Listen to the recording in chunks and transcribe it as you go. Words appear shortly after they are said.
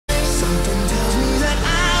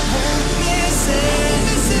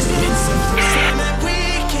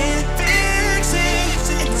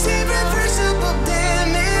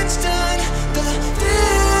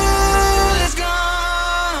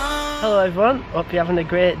everyone, hope you're having a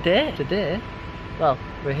great day. Today, well,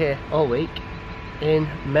 we're here all week in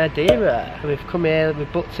Madeira. We've come here, we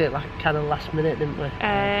booked it like kind of last minute, didn't we?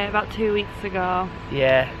 About 2 weeks ago.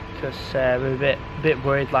 Yeah, because we're a bit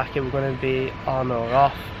worried like it we're going to be on or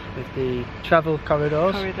off with the travel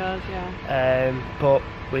corridors. Yeah. But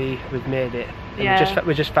we've made it. And Yeah.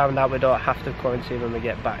 we just found out we don't have to quarantine when we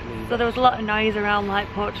get back. So there was a lot of noise around like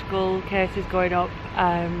Portugal cases going up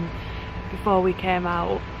before we came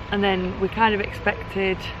out, and then we kind of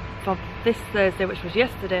expected for this Thursday, which was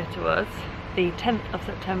yesterday to us, the 10th of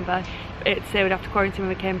September, it'd say we'd have to quarantine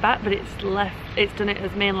when we came back, but it's done it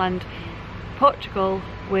as mainland Portugal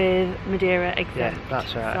with Madeira exempt. Yeah,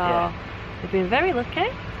 that's right. So we've been very lucky.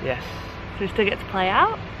 Yes. So we still get to play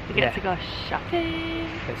out. We get Yeah. to go shopping.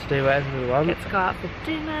 Let's do whatever we want. Get to go out for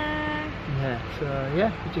dinner. Yeah, so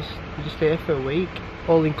yeah, we're just here for a week.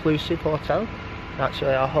 All inclusive hotel.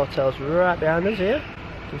 Actually our hotel's right behind us here.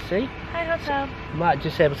 You can see. Hi hotel. Might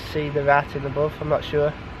just able to see the writing above, I'm not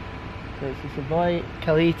sure. So it's the Savoy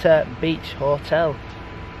Calheta Beach Hotel.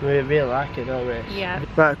 We really like it, don't we? Yeah.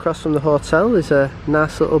 Right across from the hotel is a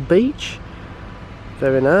nice little beach.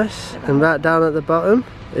 Very nice. And right down at the bottom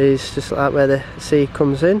is just like where the sea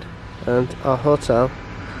comes in, and our hotel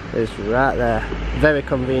is right there. Very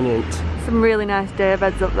convenient. Some really nice day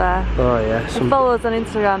beds up there. Oh yeah. And follow us on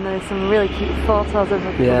Instagram, there's some really cute photos of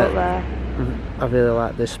us up there. I really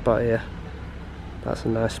like this spot here. That's a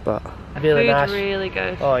nice spot. Really Food's nice. really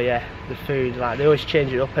good. Oh yeah, the food, like they always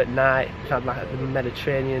change it up at night. We've had like the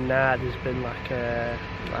Mediterranean night, there's been like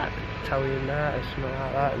Italian night or something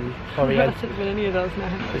like that, and Orient. There hasn't been any of those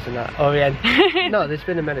now. Isn't that Orient? No, there's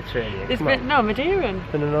been a Mediterranean. No, Madeiran.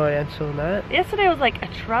 There's been an Oriental night. Yesterday was like a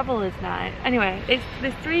traveller's night. Anyway,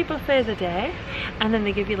 there's 3 buffets a day, and then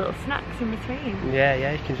they give you little snacks in between.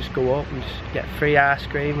 Yeah, you can just go up and just get free ice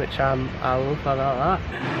cream, which I love. I like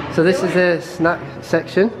that. So this is the snack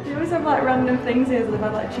section. They always have like random things here. So they've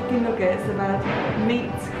had like chicken nuggets, they've had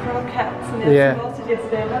meat croquettes, and they had some sausage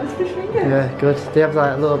yesterday, and that was fish fingers. Yeah, good. They have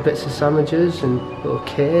like little bits of sandwiches and little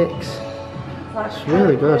cakes. It's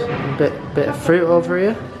really good. A bit of fruit over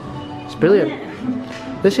here. It's brilliant.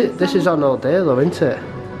 This is on all day though, isn't it?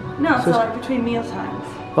 No, so like between meal times.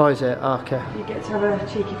 Oh, is it? Oh, okay. You get to have a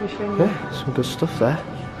cheeky fish finger. Yeah, some good stuff there.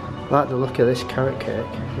 I like the look of this carrot cake.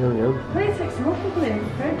 Yum yum. Please take some more people in the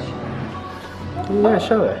fridge. Yeah,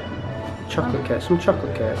 shall we? Chocolate cake, some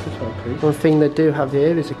chocolate cake as well, please. One thing they do have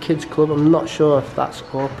here is a kids club. I'm not sure if that's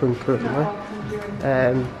open currently,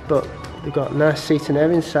 but they've got nice seating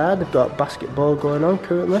area inside. They've got basketball going on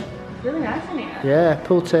currently. Really nice in here. Yeah,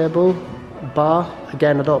 pool table, bar.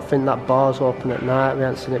 Again, I don't think that bar's open at night. We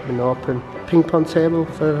haven't seen it been open. Ping pong table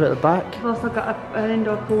further at the back. We've also got an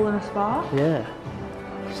indoor pool and a spa. Yeah,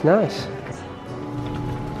 it's nice.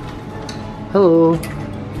 Hello.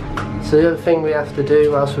 So the other thing we have to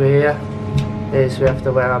do whilst we're here is we have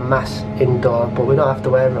to wear our mask indoor, but we don't have to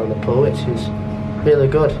wear it on the pool, which is really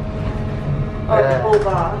good. The pool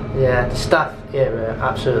bar. Yeah, the staff here are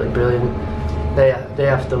absolutely brilliant. They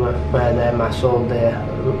have to wear their masks all day,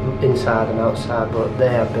 inside and outside, but they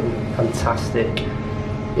have been fantastic.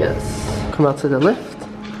 Yes. Come out to the lift,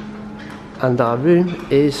 and our room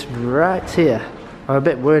is right here. I'm a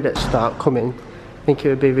bit worried at the start coming. I think it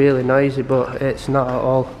would be really noisy, but it's not at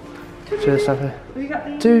all. Just have a Have you got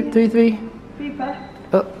the 2, 3, 3. beeper?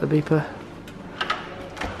 Oh, the beeper.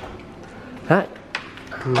 Right,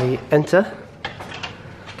 and we enter.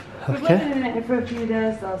 We've Okay. lived in it for a few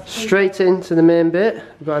days though. Straight into the main bit.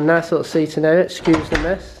 We've got a nice little seating area, excuse the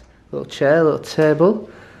mess. Little chair, little table.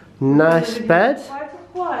 Nice bed. Quite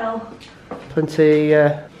a while. Plenty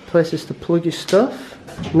places to plug your stuff.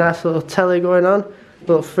 Nice little telly going on.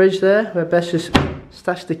 Little fridge there where Bess just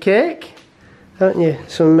stashed the cake. Haven't you?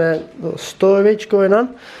 Some little storage going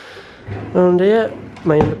on. And here,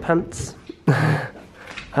 my underpants.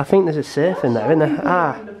 I think there's a safe in there, isn't there?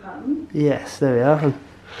 Ah, yes, there we are.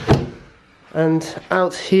 And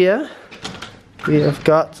out here, we have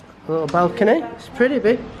got a little balcony. It's pretty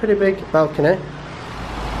big balcony.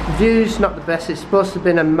 View's not the best. It's supposed to have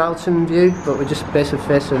been a mountain view, but we're just basically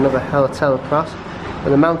facing another hotel across.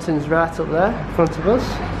 And the mountain's right up there in front of us.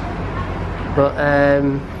 But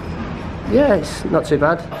yeah, it's not too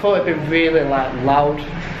bad. I thought it'd be really like loud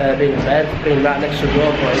being in bed, being right next to the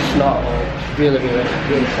road, but it's not at all. It's really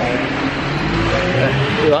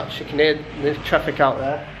quiet. You actually can hear the traffic out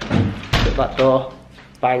there. At that door,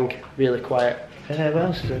 bang, really quiet. Where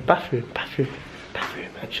else is there? Bathroom.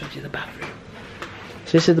 I showed you the bathroom.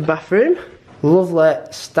 So this is the bathroom. Lovely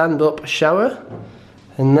stand-up shower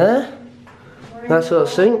in there. Nice little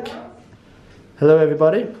sink. Hello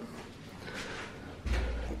everybody.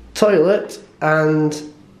 Toilet and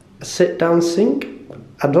a sit-down sink.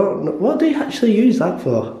 I don't know, what do you actually use that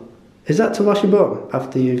for? Is that to wash your bum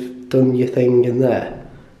after you've done your thing in there?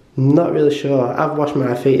 Not really sure. I've washed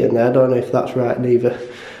my feet in there, I don't know if that's right neither.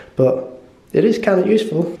 But it is kind of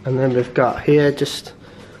useful. And then we've got here just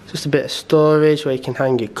a bit of storage where you can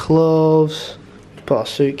hang your clothes, put our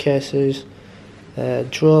suitcases,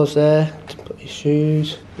 drawers there to put your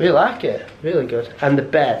shoes. Really like it, really good. And the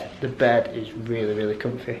bed is really, really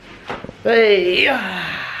comfy. Hey!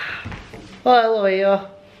 Oh, hello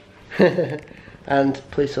here. And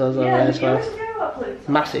police pillows over there as well.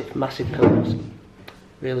 Massive, massive pillows.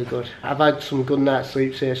 Really good. I've had some good night's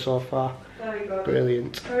sleeps here so far. Very good.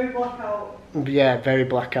 Brilliant. Very blackout. Yeah, very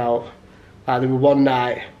blackout. Like there was one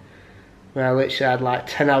night where I literally had like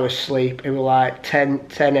 10 hours sleep. It was like 10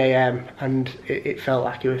 AM and it felt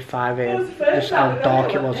like it was 5 AM. Just how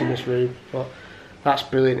dark it was in this room. But that's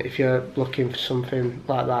brilliant if you're looking for something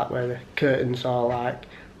like that where the curtains are like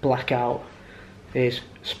blackout. It is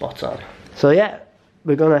spot on. So yeah,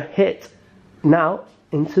 we're gonna hit now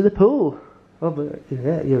into the pool. Oh, but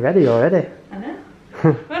yeah, you're ready already. I know.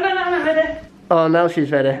 No, I'm not ready. Oh, now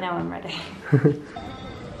she's ready. Now I'm ready.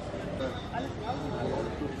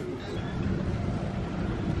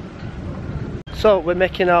 So we're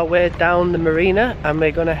making our way down the marina and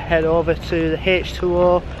we're going to head over to the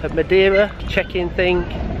H2O at Madeira, check-in thing,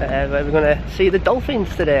 where we're going to see the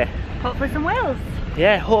dolphins today. Hopefully some whales.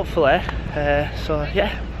 Yeah, hopefully. So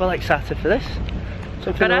yeah, well excited for this.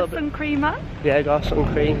 Something Gotta have some cream on. Yeah, got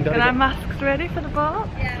some cream. Got our masks ready for the boat.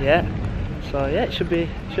 Yeah. So yeah, it should be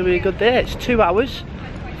a good day. It's 2 hours,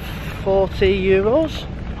 €40.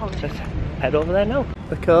 Let's head over there now.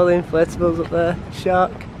 Look at all the inflatables up there.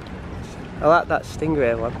 Shark. I like that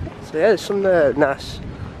stingray one. So yeah, there's some nice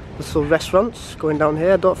little restaurants going down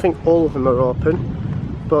here. I don't think all of them are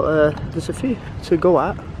open, but there's a few to go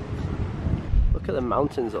at. Look at the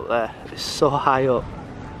mountains up there. It's so high up.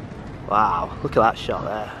 Wow, look at that shot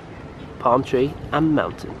there. Palm tree and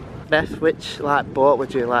mountain. Beth, which boat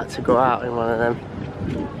would you like to go out in one of them?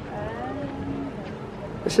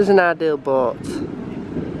 This is an ideal boat.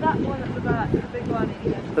 That one at the back, the big one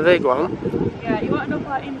here. The big one? Yeah, you want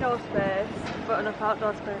enough indoor space, but enough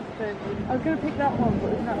outdoor space too. I was going to pick that one, but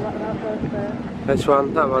there's not a lot of outdoor space. Which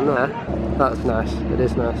one? That one there? That's nice, it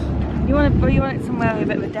is nice. You want it somewhere with a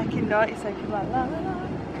bit of a decking, don't you? So you can like la la la.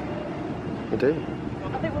 You do?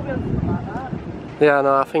 I think we'll be on something like that. Yeah,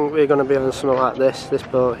 no, I think we're going to be on something like this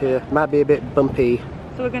boat here. Might be a bit bumpy.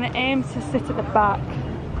 So we're going to aim to sit at the back.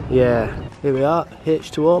 Yeah, here we are,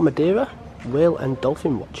 H2O Madeira, whale and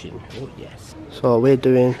dolphin watching. Oh yes. So we're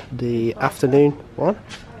doing the afternoon one,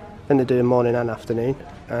 then they're doing morning and afternoon,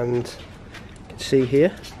 and you can see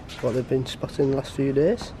here what they've been spotting the last few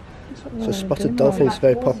days. So spotted dolphins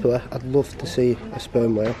very popular. I'd love to see a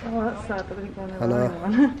sperm whale. Oh, that's sad that we didn't go on the I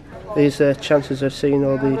know. These chances of seeing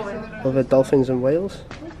all the other dolphins and whales.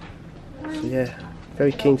 So yeah,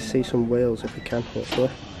 very keen to see some whales if we can, hopefully.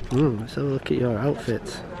 Let's have a look at your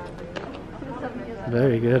outfit.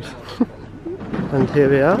 Very good. And here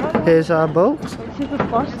we are. Here's our boat.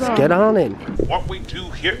 Let's get on in. What we do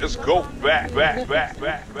here is go back.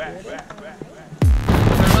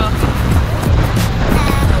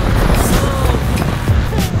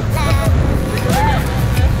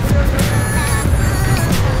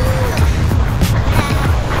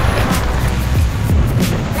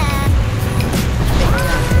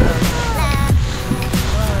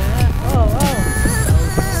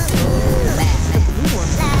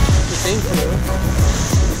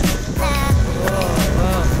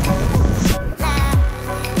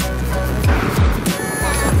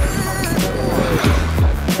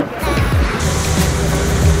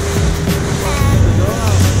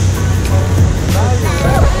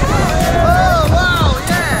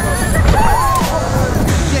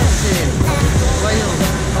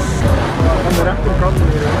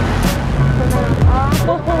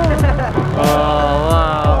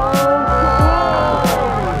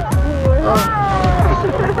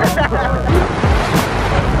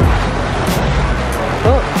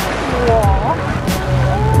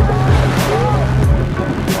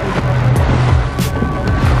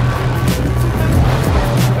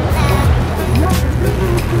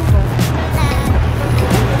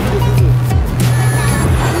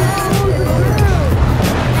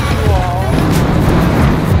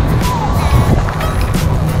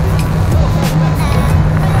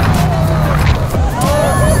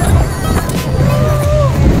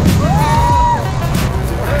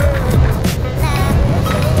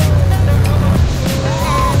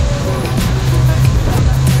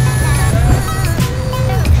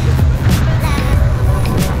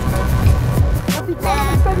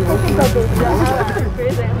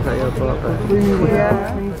 airport.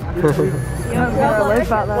 Yeah. I live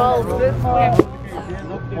back there.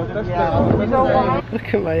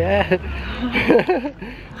 Look at my hair.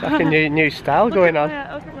 It's like a new style going on.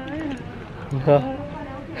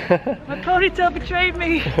 My ponytail betrayed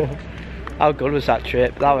me. How good was that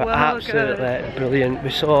trip? That was absolutely brilliant. We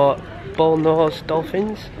saw bullnose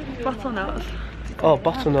dolphins. Bottlenose. Oh,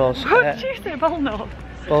 bottlenose. What did you say? Bullnose?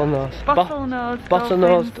 Bullnose.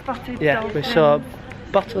 Bottlenose. Spotted dolphins. We saw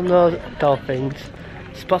bottlenose dolphins,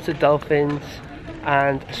 spotted dolphins,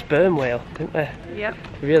 and a sperm whale, didn't we? Yep.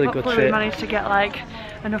 Really Hopefully good trip. We managed to get like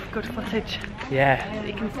enough good footage. Yeah. So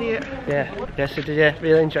you can see it. Yeah. So did you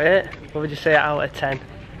really enjoy it? What would you say out of 10?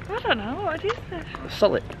 I don't know. What do you think?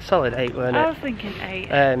 Solid 8, weren't it? I was thinking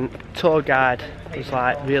 8. Tour guide was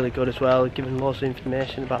like really good as well, giving loads of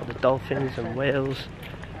information about the dolphins and whales.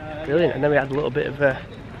 Brilliant. And then we had a little bit of a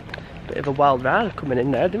wild ride coming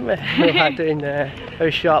in there, didn't we? We were like doing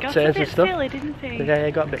very sharp turns and stuff. Silly, didn't he? Yeah,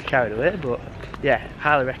 got a bit carried away, but yeah,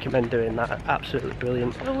 highly recommend doing that. Absolutely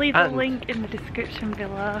brilliant. We'll leave a link in the description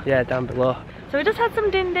below. Yeah, down below. So we just had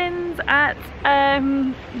some din-dins at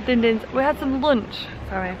we had some lunch,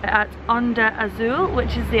 at Onda Azul,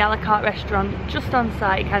 which is the a la carte restaurant just on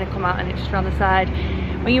site. You kind of come out and it's just around the side.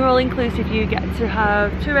 When you're all inclusive, you get to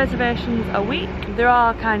have 2 reservations a week. There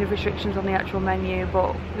are kind of restrictions on the actual menu,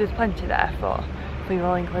 but there's plenty there for your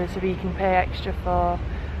all inclusive. You can pay extra for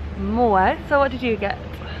more. So what did you get?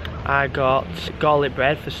 I got garlic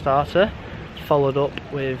bread for starter, followed up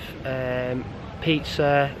with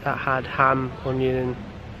pizza that had ham, onion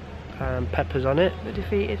and peppers on it. It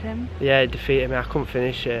defeated him? Yeah, it defeated me. I couldn't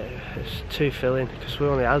finish it. It's too filling because we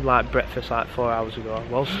only had like breakfast like 4 hours ago.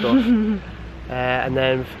 Well stuff. And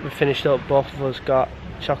then we finished up, both of us got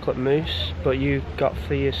chocolate mousse, but you got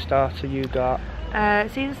for your starter, you got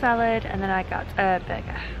Caesar salad, and then I got a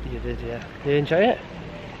burger. You did, yeah. Did you enjoy it?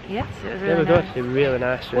 Yes, it was really nice. Good. It was really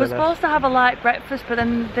nice. We were supposed to have a light breakfast, but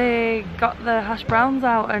then they got the hash browns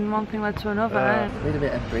out and one thing led to another. Need a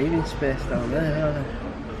bit of breathing space down there,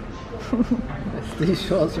 These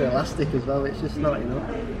shorts are elastic as well, it's just not enough.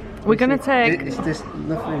 We're going to take... It's just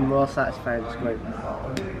nothing more satisfying just going...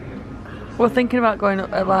 We're thinking about going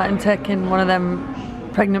up at light and taking one of them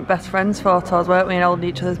pregnant best friends photos, weren't we, and holding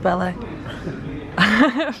each other's belly.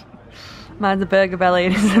 Mine's a burger belly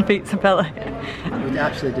and it's a pizza belly. We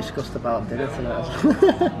actually discussed about dinner tonight.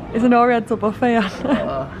 It's an Oriental buffet on.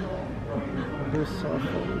 It was so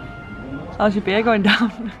fun. How's your beer going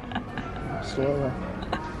down? Slowly.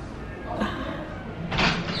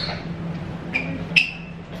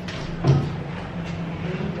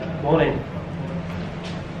 Morning.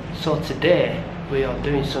 So today we are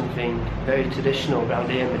doing something very traditional around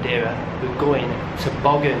here in Madeira. We're going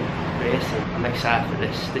toboggan racing. I'm excited for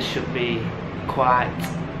this. This should be quite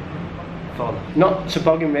fun. Not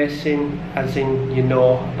toboggan racing as in you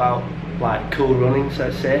know about like cool running,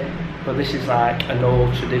 so to say, but this is like an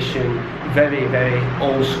old tradition, very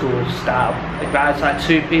old school style. It rides like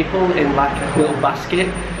 2 people in like a little basket.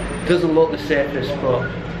 It doesn't look the safest, but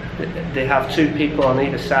they have 2 people on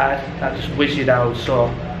either side that just whiz you down,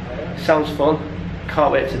 so sounds fun.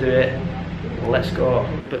 Can't wait to do it. Let's go.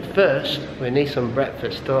 But first, we need some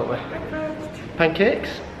breakfast, don't we?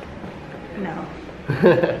 Pancakes? No.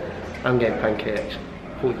 I'm getting pancakes.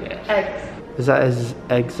 Oh yes. Eggs. Is that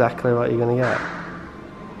exactly what you're going to get?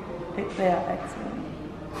 They are excellent.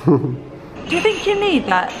 Do you think you need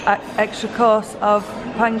that extra course of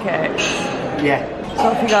pancakes? Yeah. So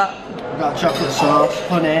what have you got? We've got chocolate sauce,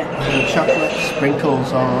 honey, and chocolate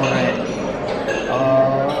sprinkles all over it.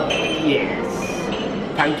 Oh yes.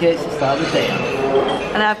 Pancakes to start the day.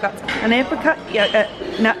 And I've got an apricot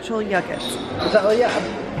natural yogurt. Is that all you had?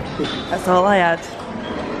 That's all I had.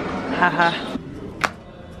 Haha.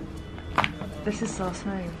 This is so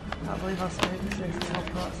smooth. I can't believe how smooth this is. This whole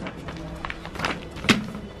process.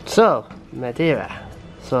 So, Madeira.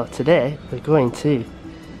 So today we're going to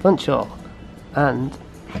Funchal and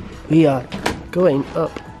we are going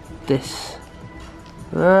up this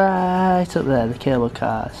right up there, the cable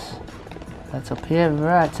cars. That's up here,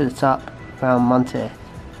 right to the top, around Monte.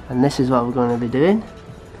 And this is what we're going to be doing.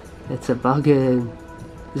 It's a toboggan.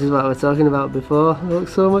 This is what we were talking about before. It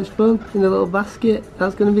looks so much fun in a little basket.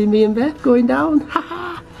 That's going to be me and Beth going down.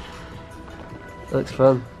 Haha! Looks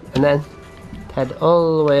fun. And then head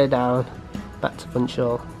all the way down back to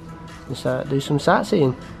Funchal and do some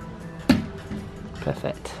sightseeing.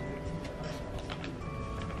 Perfect.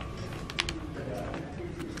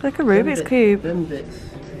 Like a Rubik's Cube. Them bits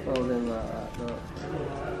fold in like that, don't.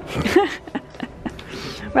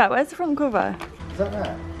 Right, where's the front cover? Is that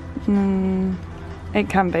right? It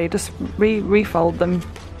can be. Just refold them.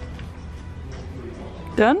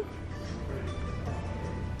 Done?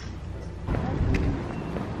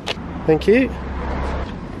 Thank you.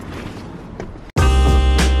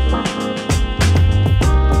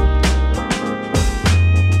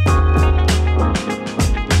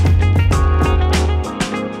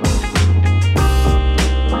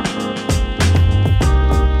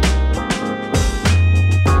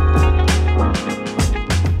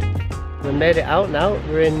 We made it out now.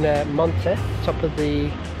 We're in Monte, top of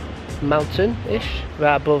the mountain-ish,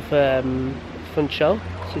 right above Funchal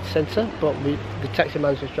city centre, but the taxi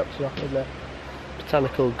man just dropped us off in the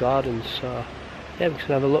botanical gardens, so yeah, we can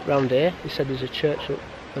have a look round here. He said there's a church up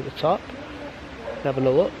at the top. We're having a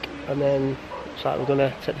look, and then it's like we're going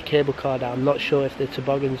to take the cable car down. I'm not sure if the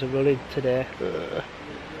toboggans are running today.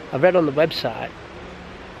 I read on the website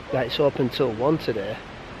that it's open till 1 today,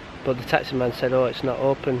 but the taxi man said, oh, it's not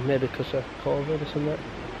open, maybe because of COVID or something.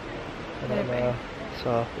 I don't know.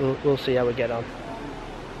 So we'll see how we get on.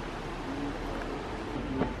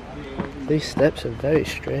 These steps are very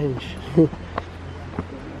strange.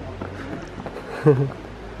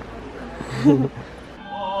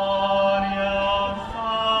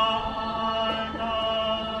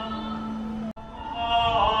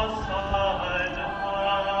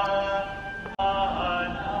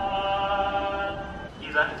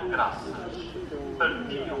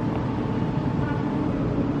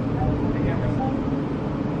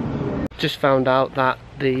 Just found out that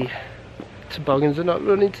the toboggans are not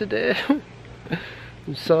running today.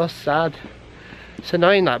 I'm so sad. It's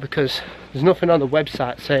annoying that, because there's nothing on the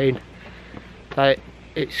website saying that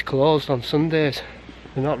it's closed on Sundays.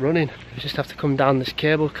 They're not running. We just have to come down this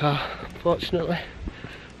cable car, unfortunately.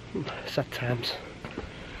 Sad times.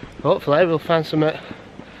 Hopefully we'll find something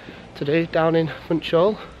to do down in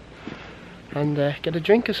Funchal and get a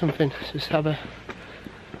drink or something. Just have a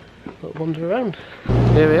little wander around.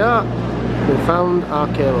 Here we are. We found our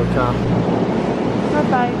cable car. Bye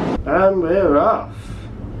bye. And we're off.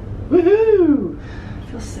 Woohoo! I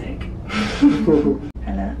feel sick.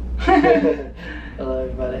 Hello. Hello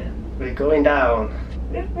everybody. We're going down.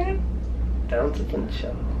 Down to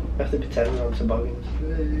Funchal. We have to pretend we're on toboggans.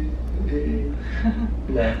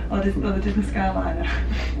 No. Or the Disney Skyliner.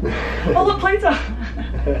 Oh look, Plato!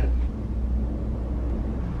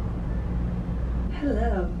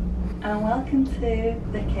 Hello. And welcome to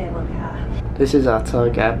the cable car. This is our tour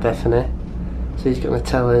guide, Bethany. So he's going to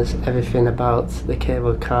tell us everything about the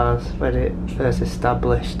cable cars, when it first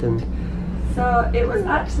established and... So it was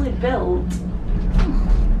actually built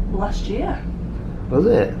last year. Was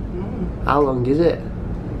it? How long is it?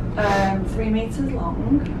 3 meters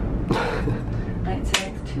long. And it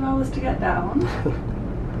takes 2 hours to get down.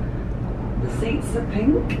 The seats are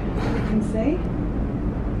pink, you can see.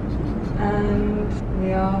 And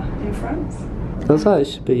we are in France. Looks like it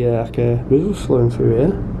should be like a river flowing through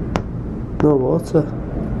here. No water.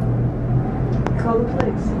 Call the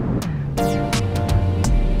police.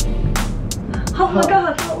 Oh my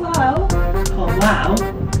god, oh wow! Oh wow!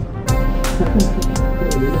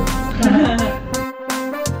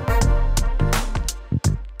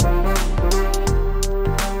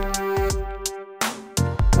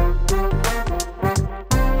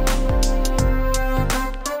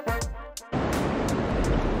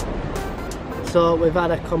 So we've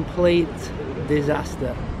had a complete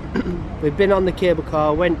disaster. We've been on the cable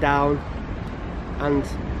car, went down, and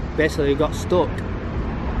basically we got stuck.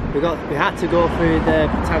 We had to go through the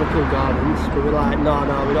botanical gardens, but we were like, no,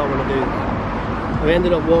 we don't want to do that. We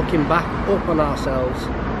ended up walking back up on ourselves,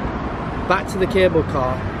 back to the cable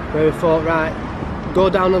car, where we thought, right, go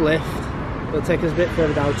down the lift, it'll take us a bit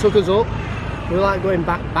further down. Took us up, we were like going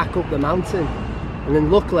back up the mountain. And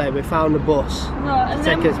then luckily we found a bus to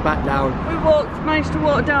take us back down. We managed to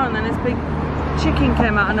walk down, and then this big chicken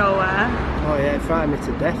came out of nowhere. Oh yeah, it frightened me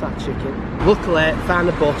to death, that chicken. Luckily, found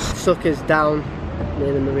a bus, took us down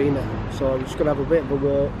near the marina. So I'm just going to have a bit of a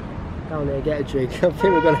walk down there, get a drink. I think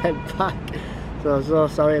we're going to head back. So I'm so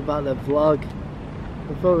sorry about the vlog.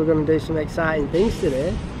 I thought we were going to do some exciting things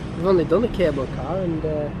today. We've only done a cable car and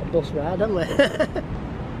a bus ride, haven't we?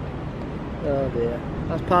 Oh dear.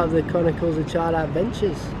 That's part of the Chronicles of Chard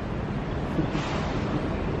adventures.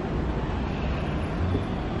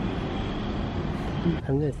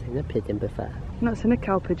 I've never seen a pigeon before. Not seen a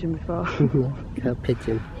cow pigeon before. No, cow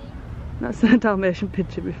pigeon. Not seen a Dalmatian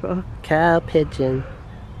pigeon before. Cow pigeon.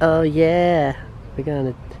 Oh yeah. We're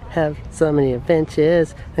gonna have so many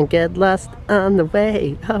adventures and get lost on the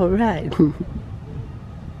way. Alright. Now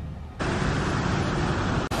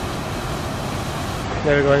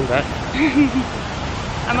we're going back.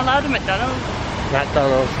 I'm allowed a McDonald's.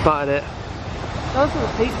 McDonald's, spotted it. Those are the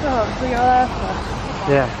pizza huts we go there first.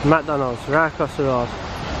 Yeah, McDonald's, right across the road.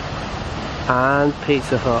 And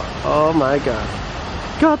Pizza Hut. Oh my god.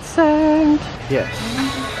 Godsend! Yes.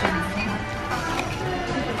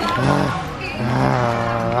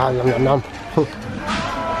 Nom, nom, nom.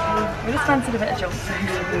 We just fancied a bit of junk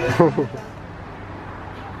food.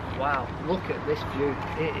 Wow, look at this view.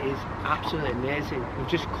 It is absolutely amazing. We've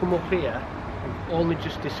just come up here. We've only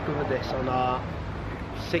just discovered this on our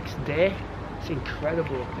 6th day. It's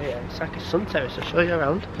incredible up here. It's like a sun terrace. I'll show you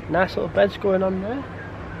around. Nice little beds going on there.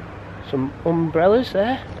 Some umbrellas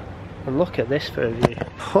there. And look at this for a view.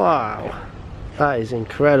 Wow. That is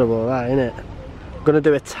incredible, that, isn't it? I'm going to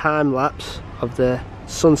do a time lapse of the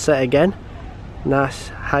sunset again. Nice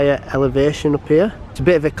higher elevation up here. It's a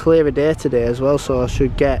bit of a clearer day today as well, so I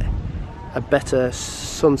should get a better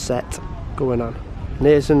sunset going on. And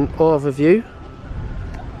here's an overview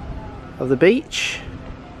of the beach.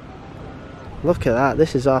 Look at that,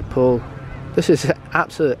 this is our pool. This is an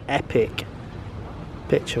absolute epic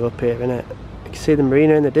picture up here, isn't it? You can see the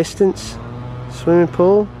marina in the distance, swimming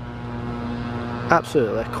pool,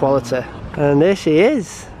 absolutely quality. And there she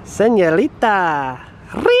is, Señorita.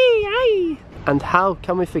 And how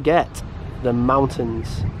can we forget the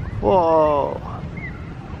mountains? Whoa!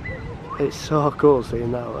 It's so cool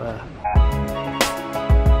seeing that there.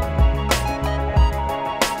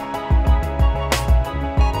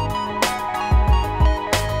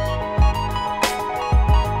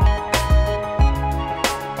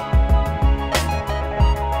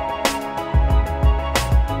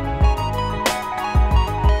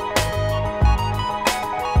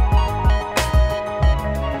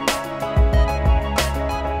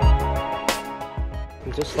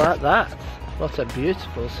 Just like that. What a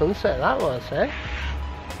beautiful sunset that was, eh?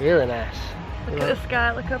 Really nice. Look at the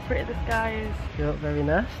sky, look how pretty the sky is. You look very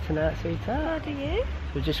nice tonight, sweetheart. So do you?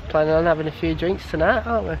 We're just planning on having a few drinks tonight,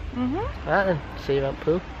 aren't we? Right then, see you at the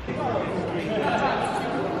pool.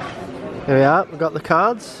 Here we are, we've got the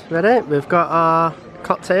cards ready. We've got our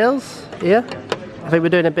cocktails here. I think we're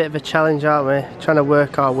doing a bit of a challenge, aren't we? Trying to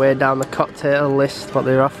work our way down the cocktail list, what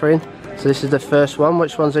they're offering. So this is the first one.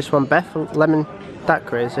 Which one's this one, Beth? Lemon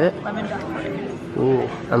daiquiri, is it? Lemon daiquiri. Ooh,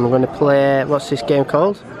 and we're going to play, what's this game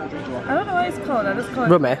called? I don't know what it's called, I just call it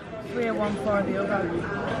Rummy? 3 or 1 for the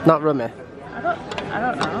other. Not rummy? I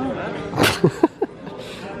don't know.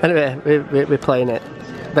 Anyway, we're playing it.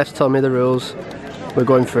 Beth's told me the rules. We're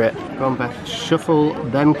going for it. Go on, Beth. Shuffle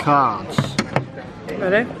them cards.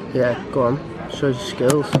 Ready? Yeah, go on. Show your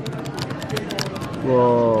skills.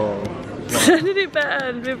 Whoa. I did it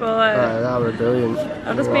better than before. That was brilliant.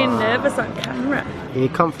 I'm just being nervous on camera. Are you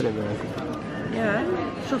confident, man? Yeah.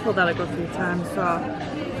 Shuffled that a good few times, so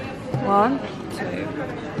 1, 2.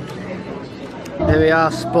 Here we are,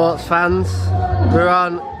 sports fans. We're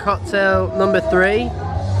on cocktail number 3,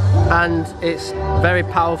 and it's very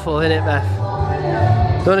powerful, isn't it, Beth?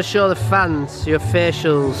 You want to show the fans your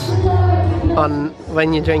facials on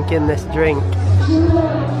when you're drinking this drink.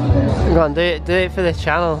 Go on, do it for the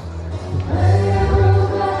channel.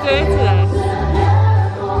 Do it today.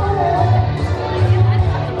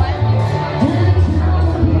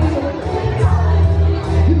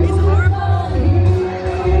 It's horrible.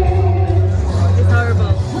 It's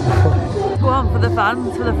horrible. Go on, for the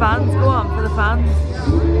fans, for the fans, go on, for the fans.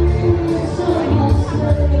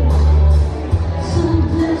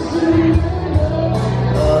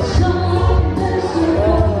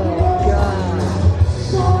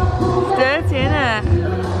 It's dirty, innit?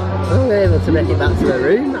 I'm able to make it back to the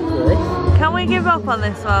room after this. Can we give up on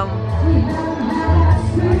this one?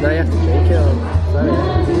 No, you have to drink it all. Sorry.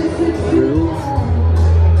 Rules.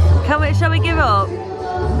 Shall we give up?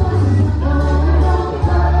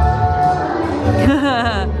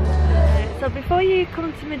 So before you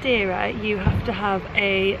come to Madeira, you have to have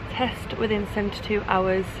a test within 72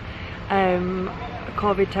 hours, a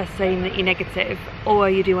COVID test saying that you're negative, or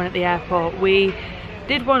you do one at the airport. We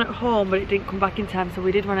did one at home, but it didn't come back in time, so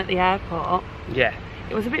we did one at the airport. Yeah.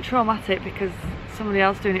 It was a bit traumatic because somebody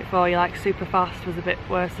else doing it for you, like super fast, was a bit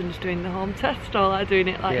worse than just doing the home test or like doing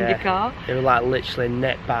it like in your car. It was like literally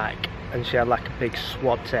neck back, and she had like a big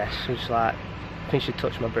swab test. She was like, I think she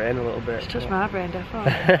touched my brain a little bit. She touched my brain,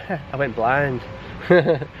 definitely. I went blind.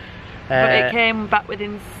 But it came back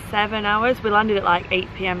within 7 hours. We landed at like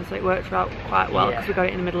 8 PM, so it worked out quite well because we got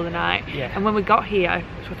it in the middle of the night. Yeah. And when we got here,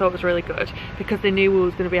 which I thought was really good, because they knew we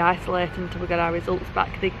was going to be isolated until we got our results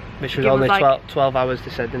back. Which was only like 12 hours,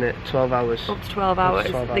 they said, didn't it? 12 hours. Up to 12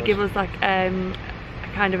 hours. They give us like a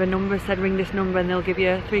kind of a number, said ring this number and they'll give you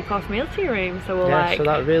a 3-course meal to your room. So we're like, so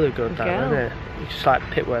that was really good, that, wasn't it? You just like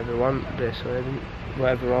pick whatever you want, basically,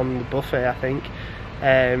 whatever on the buffet, I think.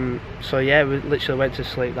 So yeah, we literally went to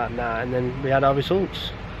sleep that night and then we had our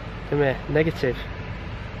results, didn't we? Negative.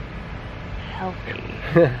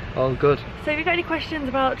 healthy. All good. So if you've got any questions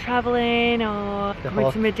about travelling or The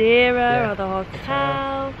coming to Madeira yeah. or the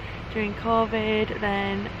hotel during COVID,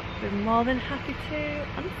 then we're more than happy to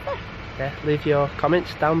answer. Yeah, leave your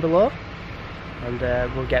comments down below and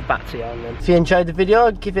we'll get back to you on them. If you enjoyed the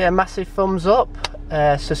video, give it a massive thumbs up,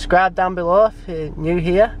 subscribe down below if you're new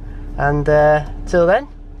here, and till then,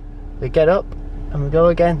 we get up and we go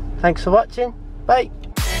again. Thanks for watching, bye.